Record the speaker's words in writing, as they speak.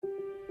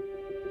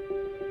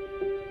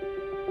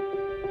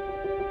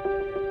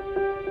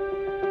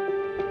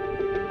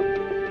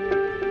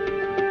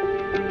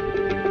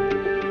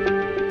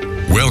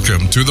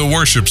Welcome to the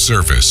worship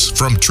service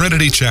from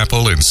Trinity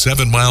Chapel in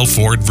 7 Mile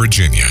Ford,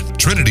 Virginia.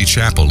 Trinity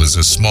Chapel is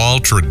a small,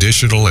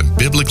 traditional, and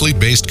biblically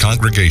based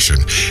congregation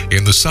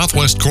in the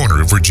southwest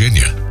corner of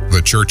Virginia.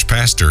 The church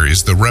pastor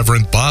is the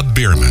Reverend Bob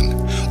Bierman,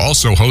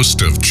 also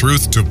host of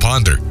Truth to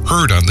Ponder,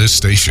 heard on this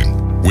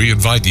station. We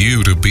invite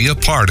you to be a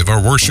part of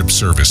our worship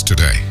service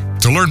today.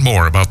 To learn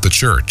more about the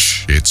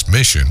church, its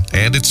mission,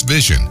 and its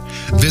vision,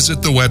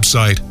 visit the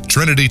website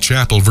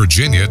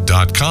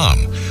trinitychapelvirginia.com.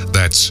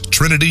 That's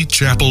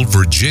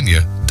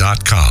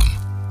trinitychapelvirginia.com.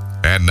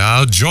 And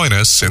now join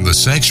us in the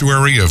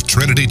sanctuary of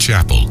Trinity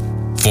Chapel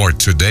for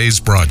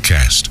today's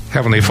broadcast.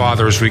 Heavenly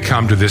Father, as we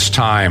come to this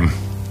time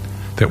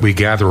that we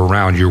gather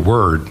around your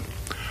word,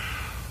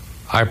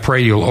 I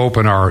pray you'll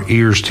open our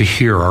ears to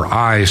hear, our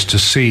eyes to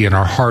see, and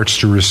our hearts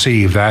to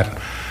receive that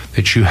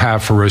you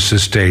have for us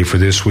this day. For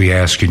this we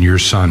ask in your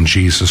Son,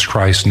 Jesus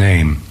Christ's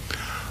name.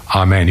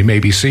 Amen. You may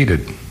be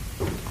seated.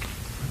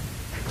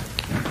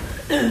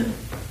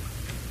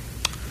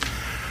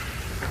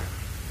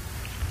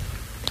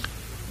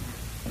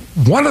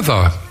 One of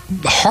the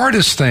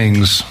hardest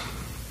things,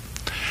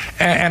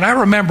 and I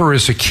remember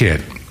as a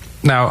kid,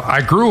 now I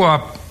grew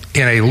up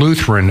in a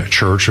Lutheran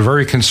church, a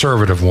very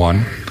conservative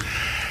one,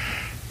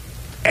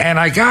 and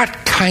I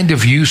got kind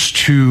of used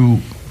to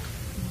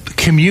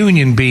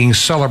communion being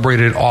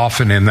celebrated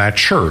often in that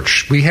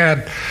church. We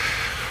had,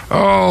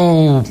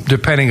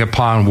 depending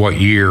upon what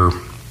year,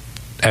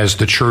 as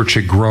the church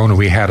had grown and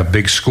we had a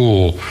big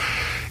school,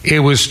 it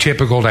was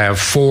typical to have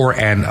 4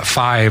 and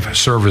 5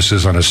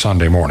 services on a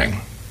Sunday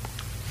morning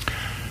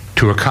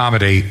to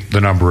accommodate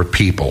the number of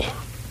people.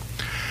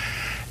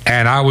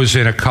 And I was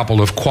in a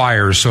couple of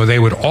choirs, so they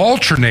would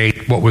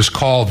alternate what was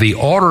called the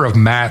Order of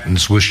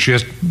Matins, was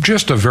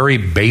just a very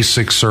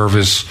basic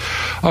service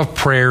of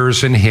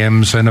prayers and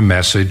hymns and a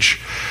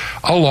message,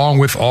 along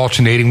with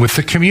alternating with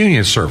the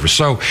communion service.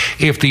 So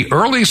if the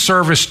early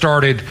service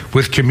started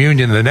with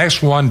communion, the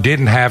next one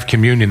didn't have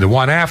communion, the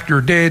one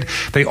after did,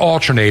 they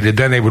alternated,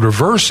 then they would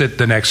reverse it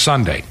the next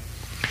Sunday.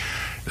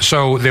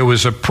 So there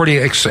was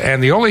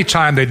and the only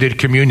time they did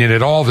communion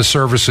at all the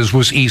services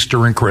was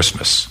Easter and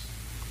Christmas.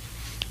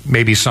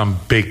 Maybe some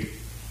big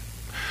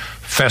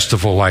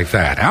festival like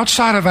that.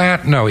 Outside of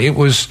that, no, it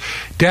was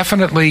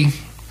definitely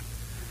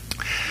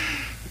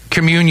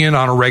communion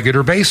on a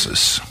regular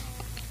basis.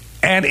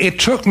 And it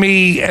took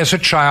me as a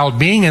child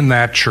being in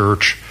that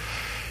church,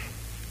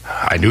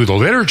 I knew the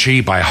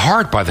liturgy by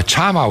heart by the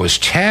time I was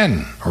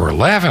 10 or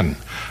 11.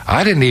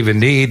 I didn't even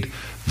need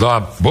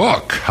the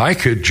book. I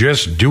could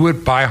just do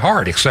it by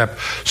heart, except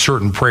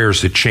certain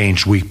prayers that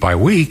changed week by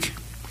week.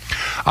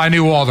 I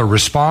knew all the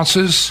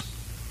responses.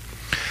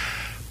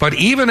 But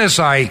even as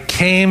I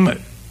came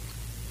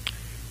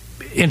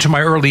into my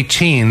early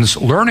teens,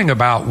 learning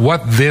about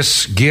what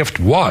this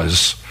gift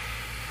was,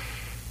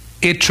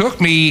 it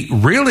took me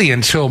really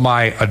until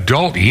my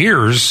adult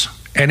years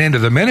and into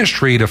the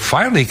ministry to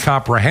finally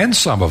comprehend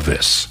some of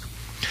this.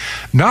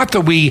 Not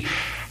that we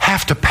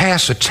have to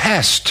pass a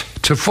test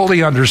to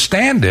fully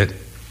understand it,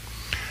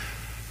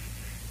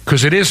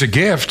 because it is a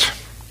gift,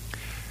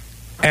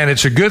 and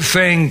it's a good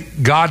thing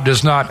God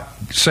does not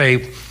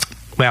say,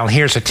 well,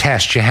 here's a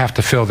test, you have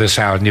to fill this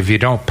out, and if you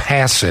don't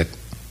pass it, it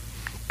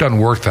doesn't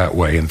work that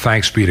way, and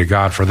thanks be to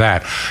God for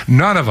that.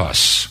 None of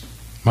us,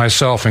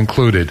 myself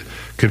included,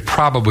 could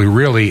probably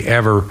really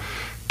ever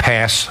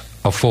pass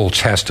a full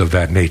test of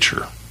that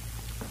nature.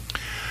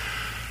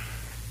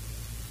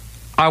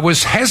 I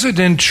was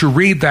hesitant to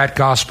read that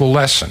gospel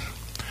lesson,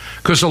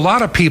 because a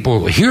lot of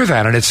people hear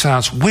that and it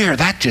sounds weird.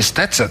 That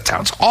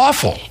sounds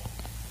awful.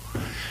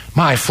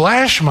 My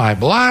flesh, my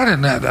blood,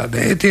 and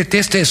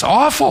this is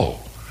awful.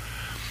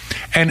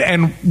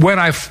 And when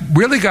I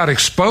really got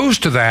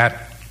exposed to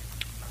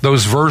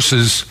those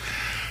verses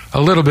a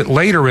little bit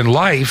later in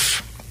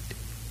life,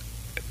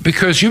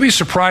 because you'd be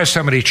surprised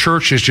how many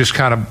churches just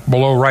kind of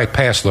blow right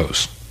past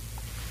those.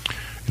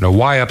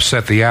 Why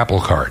upset the apple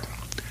cart?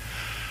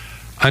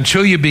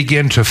 Until you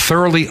begin to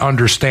thoroughly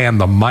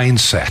understand the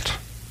mindset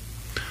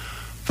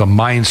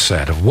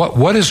of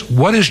what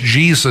is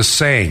Jesus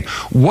saying?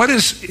 What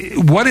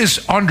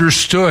is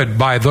understood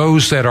by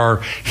those that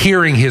are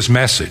hearing his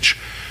message?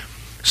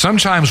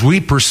 Sometimes we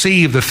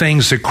perceive the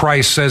things that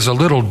Christ says a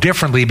little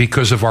differently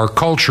because of our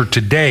culture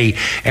today,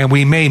 and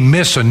we may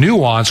miss a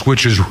nuance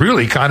which is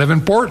really kind of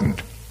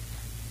important.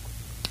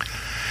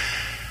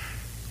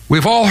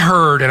 We've all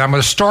heard, and I'm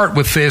going to start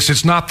with this,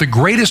 it's not the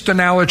greatest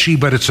analogy,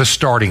 but it's a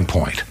starting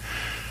point.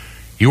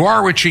 You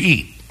are what you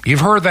eat. You've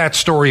heard that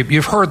story,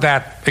 you've heard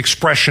that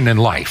expression in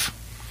life.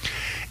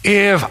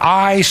 If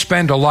I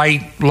spend a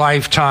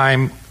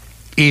lifetime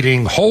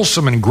eating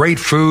wholesome and great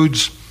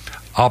foods,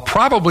 I'll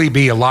probably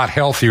be a lot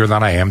healthier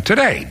than I am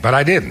today, but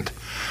I didn't.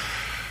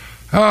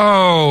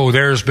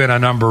 There's been a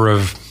number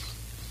of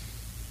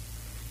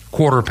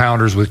quarter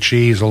pounders with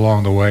cheese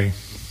along the way,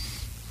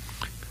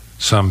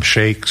 some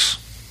shakes,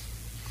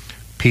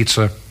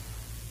 pizza,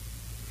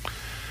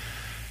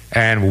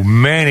 and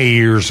many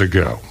years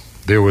ago,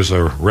 there was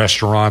a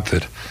restaurant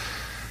that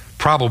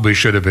probably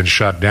should have been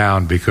shut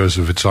down because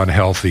of its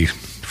unhealthy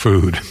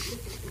food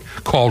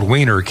called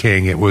Wiener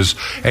King. It was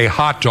a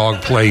hot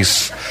dog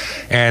place,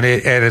 and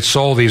it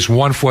sold these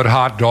 1-foot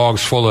hot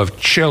dogs full of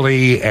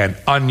chili and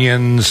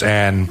onions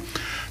and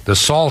the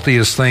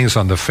saltiest things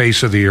on the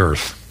face of the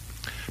earth.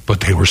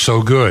 But they were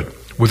so good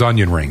with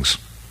onion rings.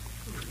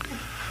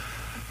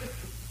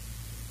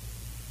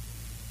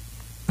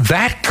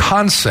 That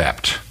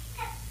concept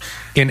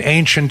in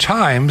ancient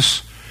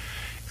times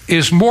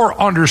is more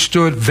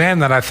understood then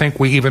than I think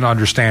we even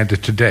understand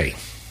it today.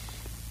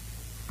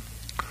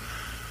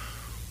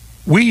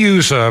 We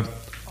use a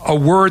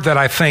word that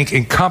I think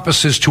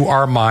encompasses to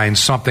our minds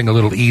something a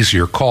little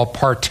easier, called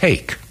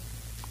partake.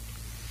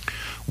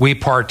 We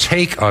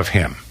partake of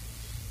him.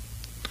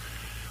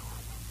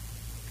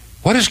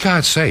 What does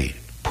God say?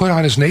 Put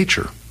on his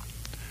nature.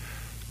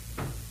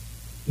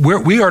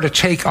 We are to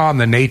take on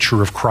the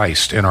nature of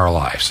Christ in our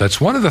lives. That's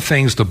one of the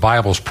things the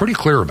Bible's pretty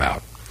clear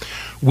about.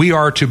 We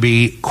are to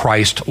be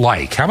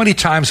Christ-like. How many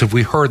times have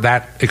we heard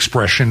that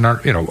expression,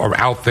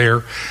 out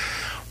there?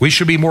 We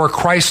should be more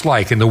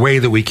Christ-like in the way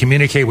that we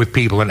communicate with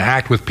people and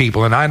act with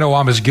people. And I know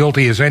I'm as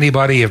guilty as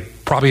anybody,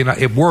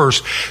 if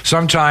worse.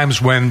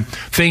 Sometimes when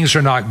things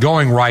are not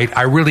going right,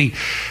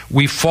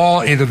 we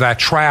fall into that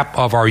trap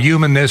of our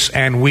humanness,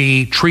 and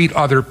we treat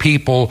other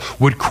people.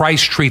 Would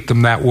Christ treat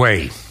them that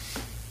way?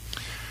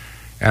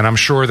 And I'm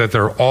sure that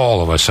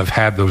all of us have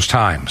had those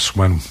times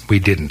when we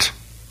didn't.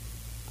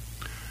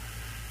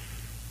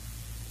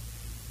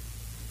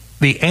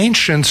 The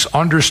ancients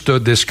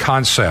understood this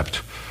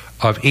concept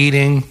of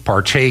eating,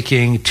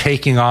 partaking,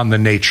 taking on the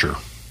nature.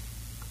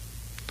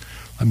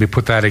 Let me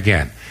put that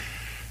again.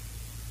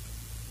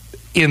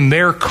 In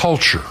their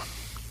culture,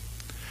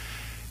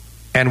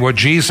 and what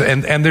Jesus,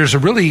 and there's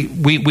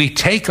we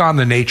take on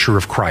the nature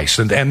of Christ,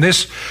 and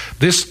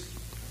this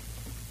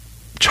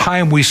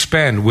time we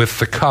spend with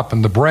the cup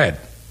and the bread,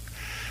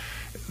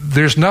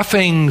 there's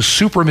nothing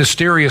super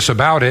mysterious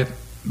about it.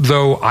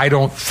 Though I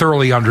don't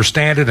thoroughly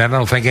understand it, and I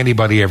don't think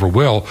anybody ever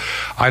will.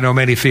 I know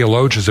many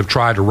theologians have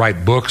tried to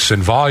write books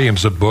and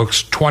volumes of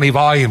books, 20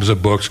 volumes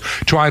of books,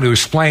 trying to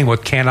explain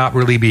what cannot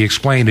really be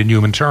explained in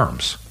human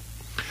terms.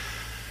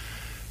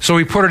 So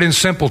we put it in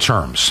simple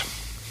terms.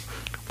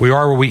 We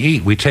are what we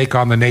eat. We take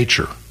on the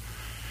nature.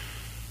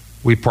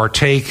 We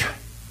partake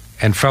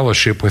and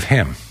fellowship with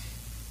him.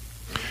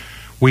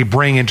 We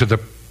bring into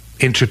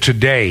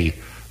today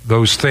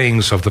those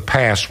things of the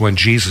past when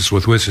Jesus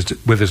was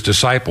with his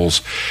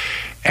disciples.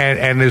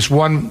 And there's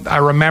one, I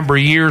remember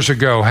years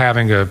ago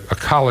having a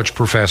college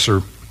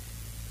professor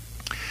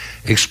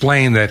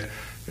explain that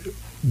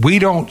we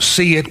don't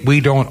see it,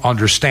 we don't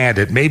understand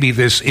it. Maybe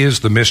this is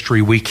the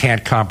mystery we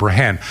can't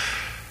comprehend.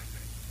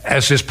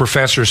 As this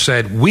professor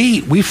said,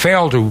 we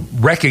fail to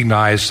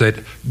recognize that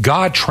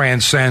God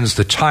transcends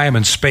the time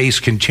and space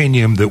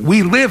continuum that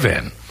we live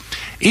in.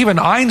 Even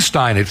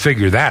Einstein had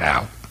figured that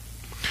out,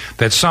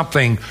 that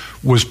something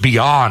was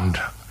beyond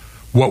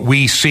what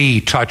we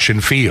see, touch,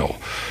 and feel.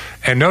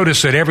 And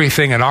notice that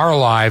everything in our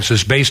lives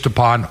is based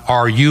upon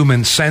our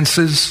human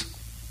senses.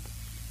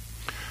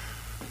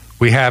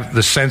 We have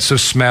the sense of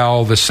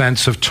smell, the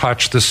sense of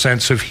touch, the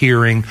sense of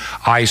hearing,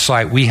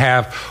 eyesight. We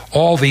have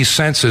all these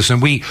senses,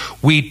 and we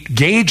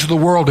gauge the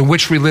world in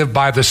which we live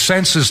by the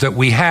senses that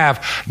we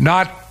have,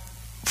 not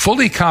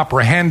fully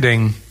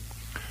comprehending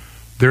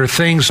there are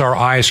things our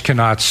eyes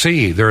cannot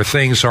see. There are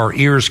things our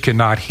ears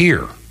cannot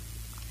hear.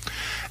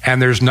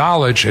 And there's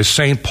knowledge, as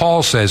St.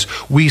 Paul says,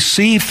 we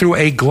see through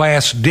a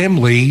glass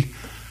dimly.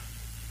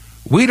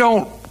 We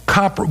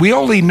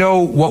only know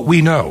what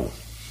we know.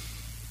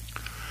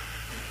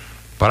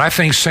 But I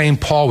think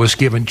St. Paul was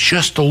given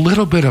just a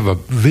little bit of a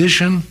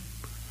vision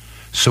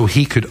so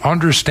he could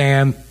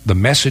understand the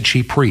message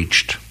he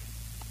preached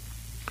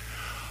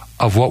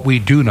of what we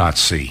do not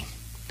see.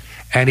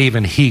 And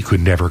even he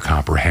could never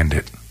comprehend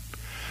it.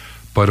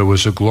 But it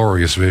was a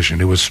glorious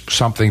vision. It was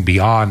something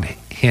beyond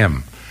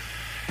him.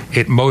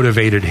 It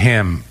motivated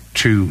him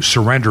to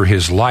surrender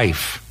his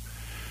life,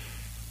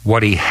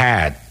 what he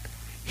had.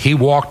 He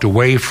walked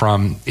away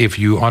from, if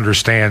you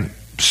understand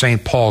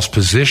St. Paul's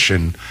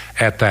position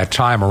at that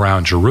time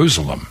around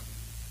Jerusalem,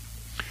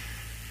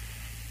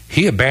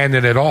 he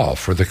abandoned it all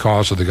for the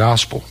cause of the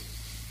gospel.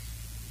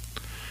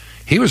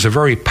 He was a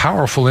very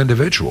powerful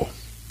individual.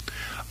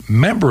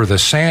 Member of the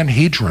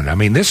Sanhedrin. I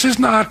mean, this is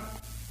not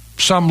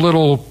some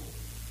little...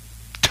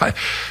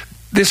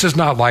 This is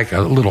not like a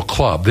little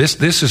club.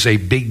 This is a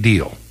big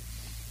deal.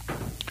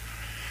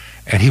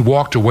 And he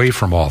walked away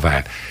from all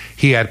that.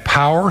 He had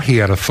power, he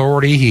had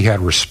authority, he had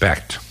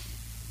respect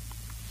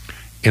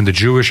in the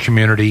Jewish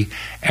community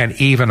and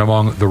even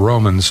among the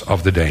Romans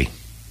of the day.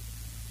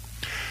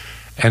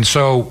 And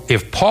so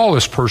if Paul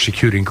is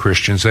persecuting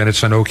Christians, then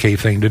it's an okay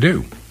thing to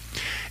do.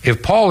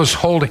 If Paul is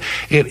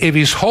if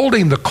he's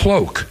holding the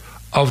cloak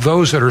of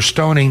those that are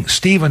stoning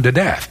Stephen to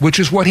death, which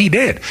is what he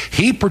did.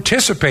 He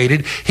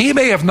participated. He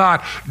may have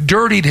not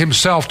dirtied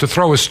himself to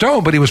throw a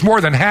stone, but he was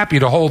more than happy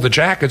to hold the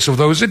jackets of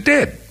those that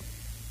did.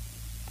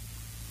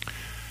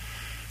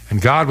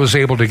 And God was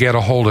able to get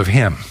a hold of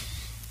him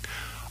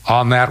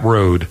on that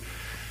road.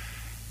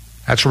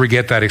 That's where we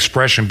get that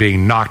expression,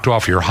 being knocked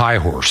off your high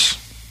horse.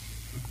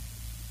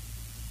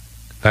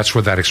 That's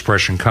where that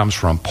expression comes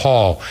from.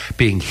 Paul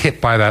being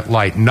hit by that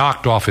light,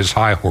 knocked off his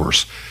high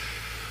horse.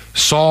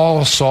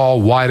 Saul,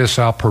 Saul, why dost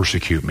thou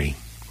persecute me?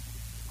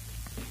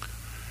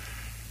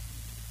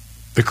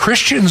 The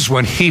Christians,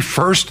 when he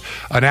first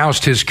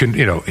announced his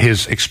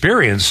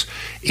experience,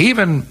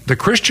 even the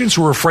Christians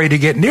were afraid to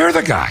get near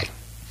the guy.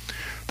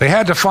 They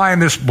had to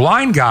find this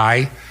blind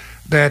guy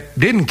that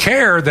didn't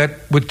care,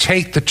 that would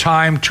take the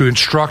time to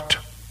instruct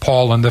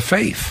Paul in the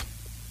faith.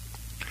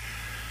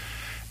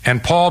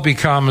 And Paul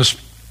becomes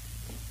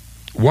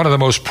one of the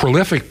most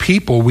prolific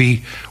people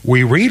we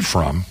read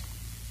from.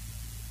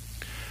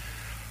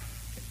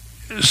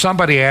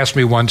 Somebody asked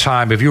me one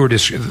time, if you were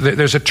to,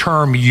 there's a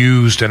term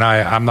used, and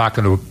I'm not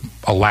going to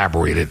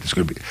elaborate it. It's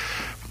going to be,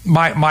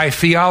 my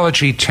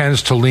theology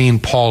tends to lean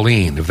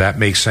Pauline, if that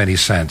makes any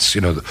sense,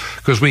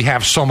 because we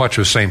have so much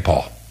of St.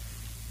 Paul.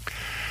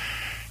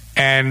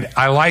 And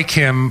I like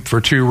him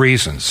for two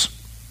reasons.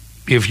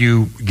 If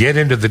you get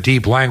into the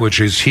deep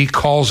languages, he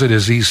calls it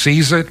as he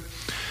sees it.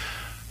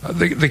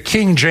 The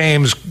King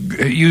James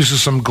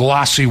uses some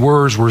glossy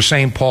words where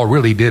St. Paul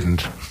really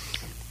didn't.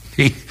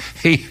 He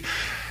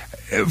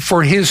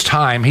for his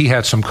time, he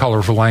had some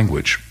colorful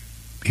language.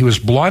 He was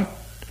blunt,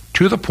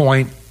 to the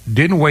point,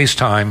 didn't waste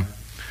time,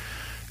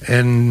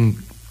 and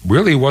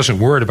really wasn't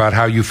worried about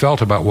how you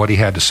felt about what he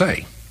had to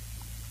say.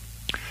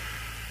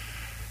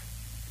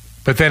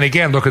 But then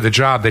again, look at the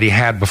job that he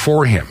had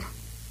before him.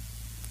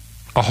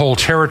 A whole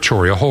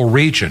territory, a whole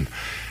region,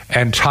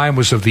 and time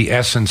was of the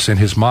essence in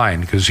his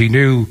mind, because he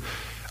knew,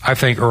 I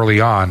think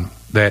early on,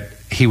 that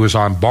he was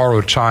on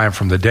borrowed time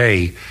from the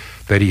day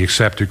that he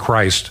accepted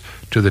Christ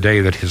to the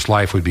day that his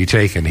life would be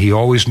taken. He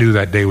always knew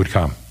that day would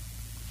come.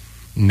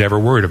 Never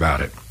worried about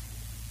it.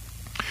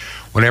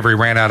 Whenever he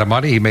ran out of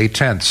money, he made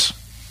tents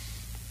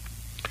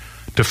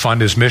to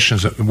fund his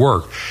missions at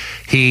work.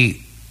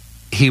 He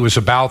was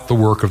about the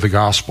work of the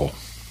gospel.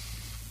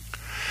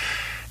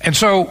 And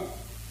so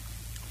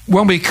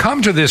when we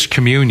come to this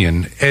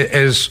communion,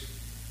 as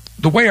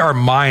the way our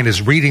mind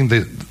is reading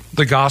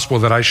the gospel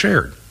that I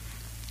shared,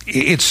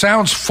 it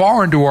sounds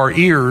foreign to our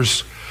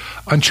ears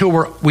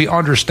until we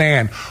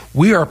understand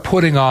we are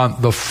putting on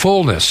the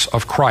fullness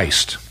of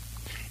Christ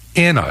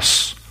in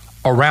us,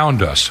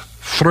 around us,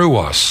 through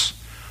us,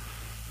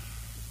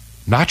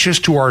 not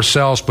just to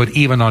ourselves, but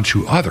even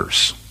unto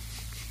others.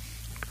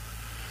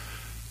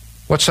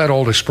 What's that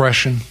old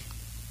expression?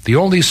 The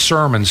only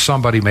sermon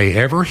somebody may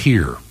ever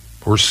hear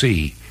or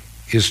see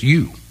is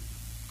you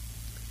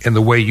and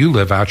the way you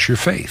live out your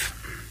faith.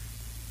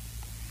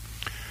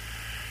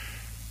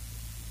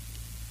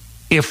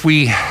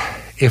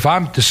 If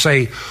I'm to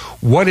say,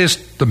 what is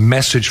the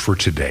message for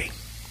today?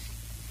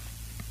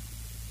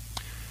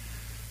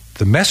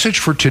 The message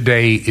for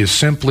today is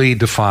simply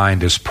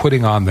defined as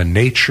putting on the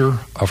nature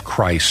of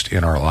Christ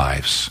in our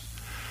lives.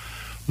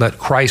 Let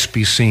Christ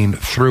be seen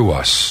through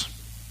us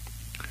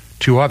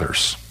to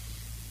others,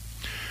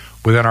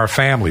 within our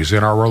families,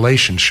 in our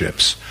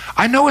relationships.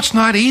 I know it's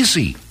not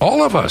easy.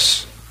 All of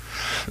us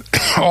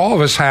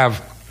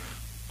have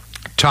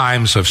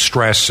times of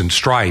stress and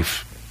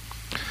strife.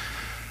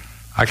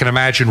 I can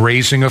imagine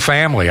raising a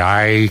family.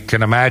 I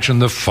can imagine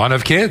the fun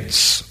of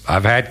kids.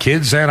 I've had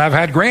kids and I've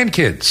had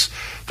grandkids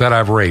that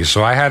I've raised.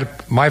 So I had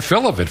my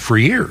fill of it for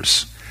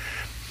years.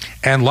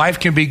 And life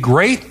can be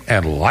great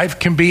and life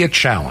can be a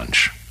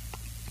challenge.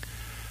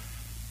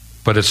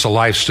 But it's a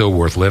life still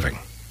worth living.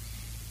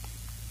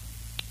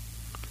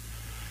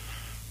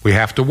 We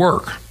have to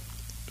work.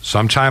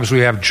 Sometimes we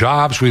have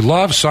jobs we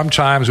love.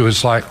 Sometimes it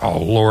was like, oh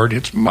Lord,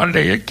 it's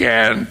Monday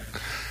again.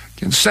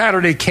 And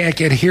Saturday can't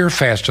get here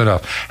fast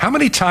enough. How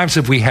many times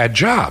have we had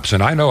jobs?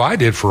 And I know I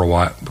did for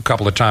a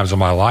couple of times in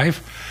my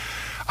life.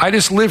 I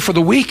just lived for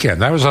the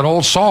weekend. That was an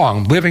old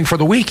song, Living for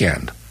the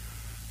Weekend,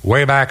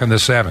 way back in the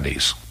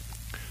 70s.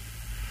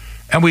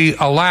 And we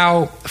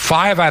allow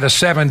 5 out of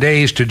 7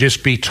 days to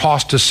just be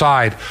tossed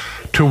aside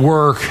to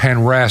work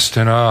and rest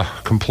and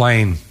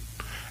complain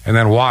and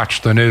then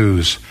watch the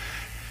news.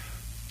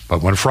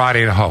 But when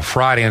Friday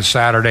and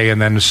Saturday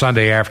and then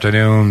Sunday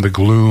afternoon, the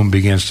gloom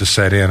begins to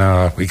set in.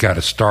 We got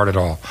to start it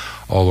all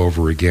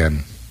over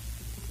again.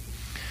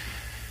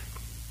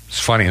 It's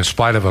funny, in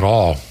spite of it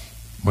all,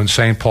 when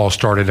St. Paul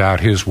started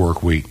out his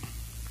work week,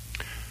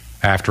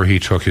 after he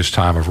took his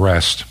time of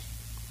rest,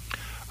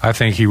 I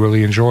think he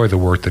really enjoyed the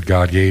work that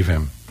God gave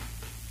him.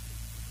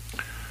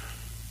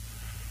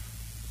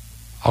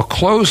 I'll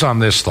close on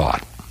this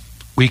thought.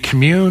 We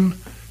commune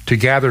to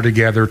gather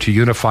together to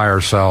unify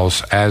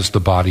ourselves as the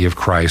body of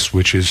Christ,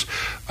 which is,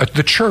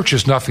 the church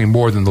is nothing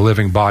more than the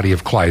living body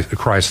of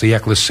Christ, the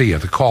ecclesia,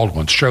 the called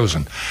ones,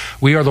 chosen.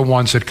 We are the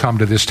ones that come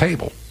to this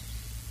table.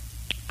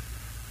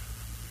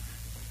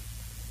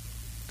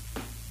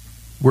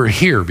 We're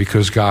here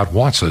because God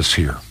wants us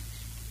here.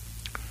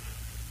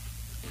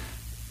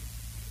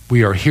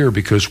 We are here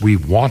because we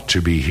want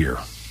to be here.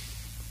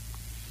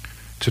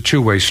 It's a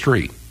two-way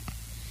street.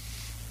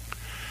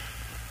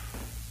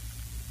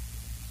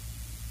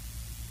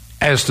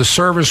 As the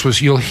service was,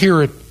 you'll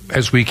hear it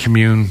as we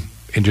commune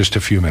in just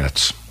a few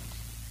minutes.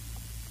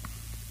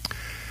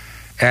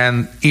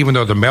 And even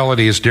though the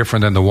melody is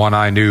different than the one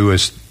I knew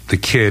as the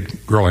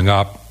kid growing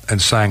up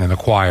and sang in the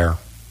choir,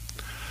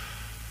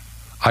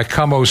 I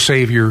come, O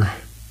Savior,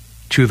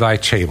 to thy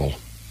table,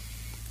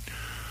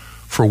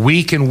 for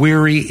weak and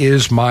weary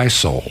is my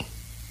soul.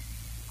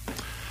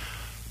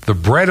 The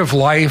bread of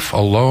life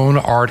alone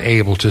art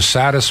able to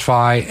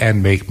satisfy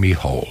and make me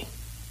whole.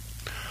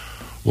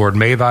 Lord,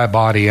 may thy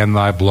body and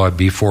thy blood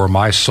be for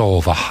my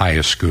soul the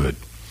highest good.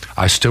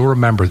 I still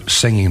remember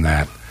singing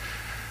that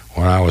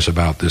when I was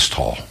about this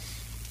tall.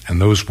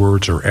 And those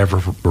words are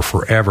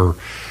forever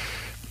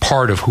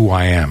part of who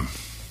I am.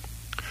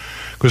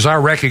 Because I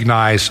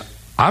recognize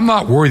I'm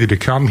not worthy to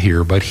come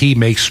here, but he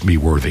makes me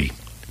worthy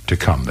to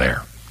come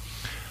there.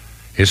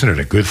 Isn't it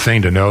a good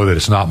thing to know that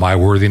it's not my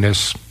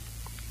worthiness?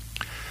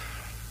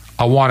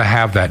 I want to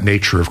have that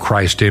nature of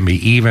Christ in me,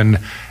 even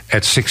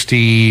at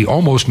 60,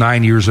 almost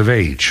 9 years of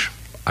age.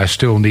 I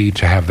still need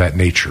to have that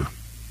nature.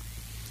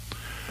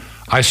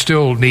 I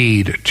still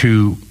need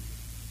to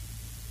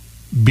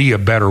be a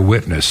better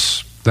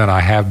witness than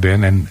I have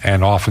been,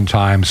 and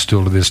oftentimes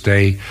still to this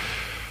day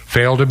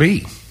fail to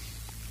be.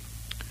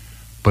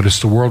 But it's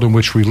the world in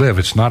which we live.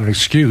 It's not an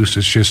excuse,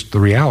 it's just the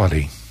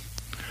reality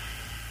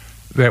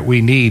that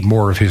we need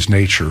more of his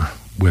nature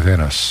within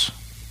us.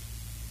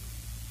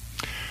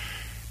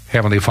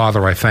 Heavenly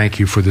Father, I thank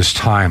you for this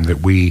time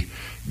that we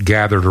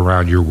gathered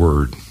around your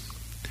word.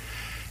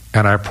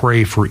 And I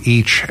pray for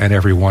each and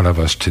every one of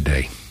us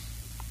today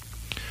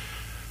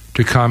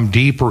to come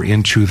deeper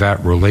into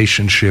that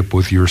relationship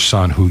with your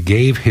Son, who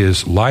gave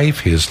his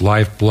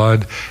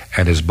lifeblood,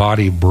 and his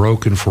body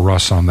broken for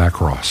us on that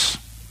cross,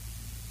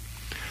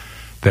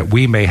 that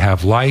we may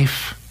have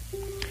life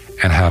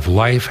and have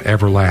life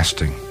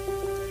everlasting.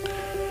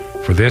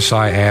 For this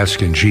I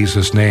ask in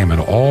Jesus' name,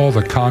 and all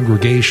the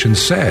congregation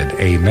said,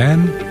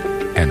 amen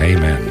and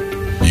amen.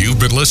 You've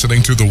been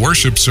listening to the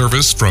worship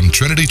service from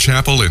Trinity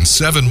Chapel in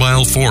 7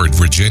 Mile Ford,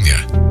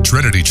 Virginia.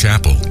 Trinity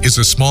Chapel is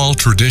a small,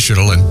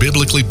 traditional, and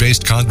biblically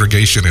based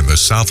congregation in the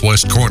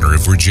southwest corner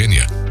of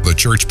Virginia. The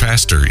church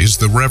pastor is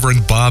the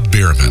Reverend Bob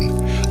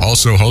Bierman,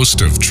 also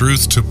host of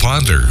Truth to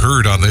Ponder,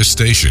 heard on this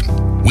station.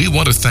 We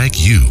want to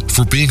thank you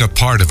for being a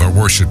part of our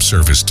worship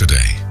service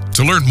today.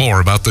 To learn more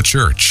about the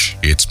church,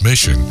 its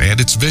mission, and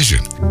its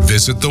vision,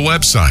 visit the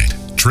website,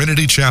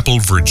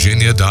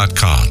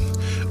 trinitychapelvirginia.com.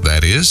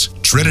 That is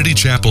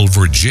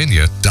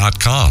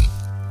trinitychapelvirginia.com.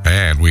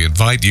 And we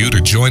invite you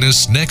to join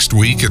us next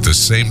week at the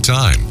same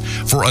time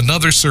for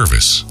another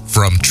service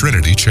from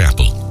Trinity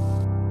Chapel.